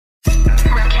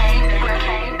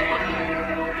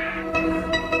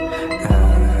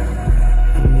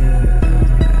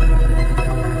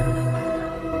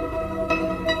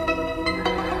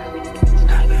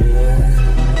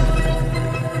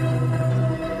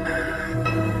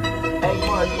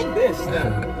how you this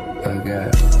now. I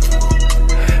got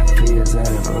fears out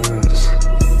of runtz.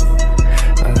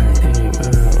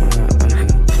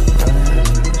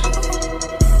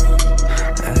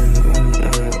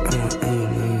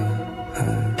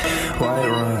 White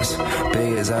runs,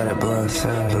 big as all the blunts.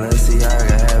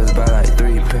 Balenciaga has by like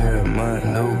 3 pair a month.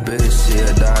 No bitch, she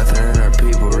a doctor and her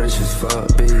people rich as fuck.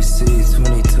 BC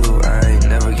 22, I ain't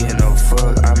never get no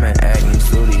fuck. I'm at Acne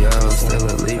Studios, still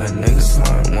a leaving nigga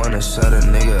slump. Wanna shut a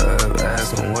nigga up,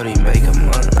 ask him what he make a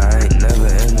month. I ain't never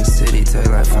in the city, take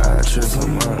like 5 trips a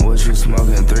month. What you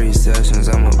smoking 3 sessions,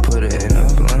 I'ma put it in a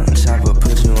blunt. Chopper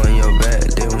put you on your back,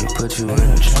 then we put you in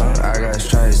the trunk. I got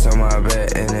stripes on my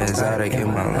back and exotic in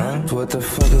my lungs. What the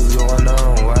fuck is going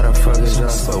on? Why the fuck is y'all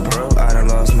so broke? I done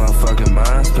lost my fucking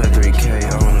mind, spent 3K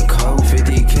on the coat.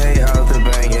 50K out the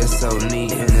bank, it's so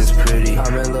neat and it's pretty.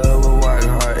 I'm in love with White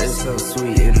Heart, it's so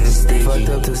sweet and it's sticky. Fucked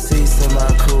up the seats in my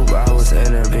coupe, I was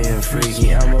in there being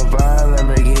freaky. I'ma buy a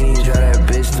Lamborghini, drive that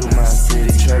bitch through my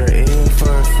city. Trade her in for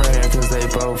a friend, cause they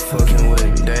both fucking with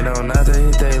me. They know not to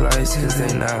hit they lights, cause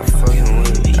they not fucking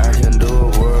with me. I can do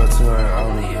a world tour and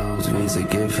only use Visa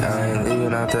gift. I ain't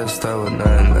leaving out that store with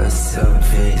nothing less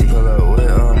 750. Pull up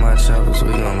with all my choppers,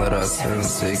 we gon' let up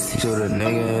 760. Shoot a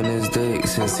nigga in his dick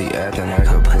since he acting like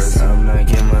a prison. I'm not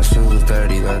getting my shoes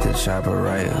dirty, let the chopper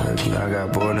right hook. I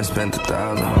got bored and spent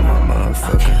 1,000 on my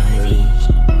motherfucking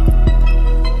hoodie.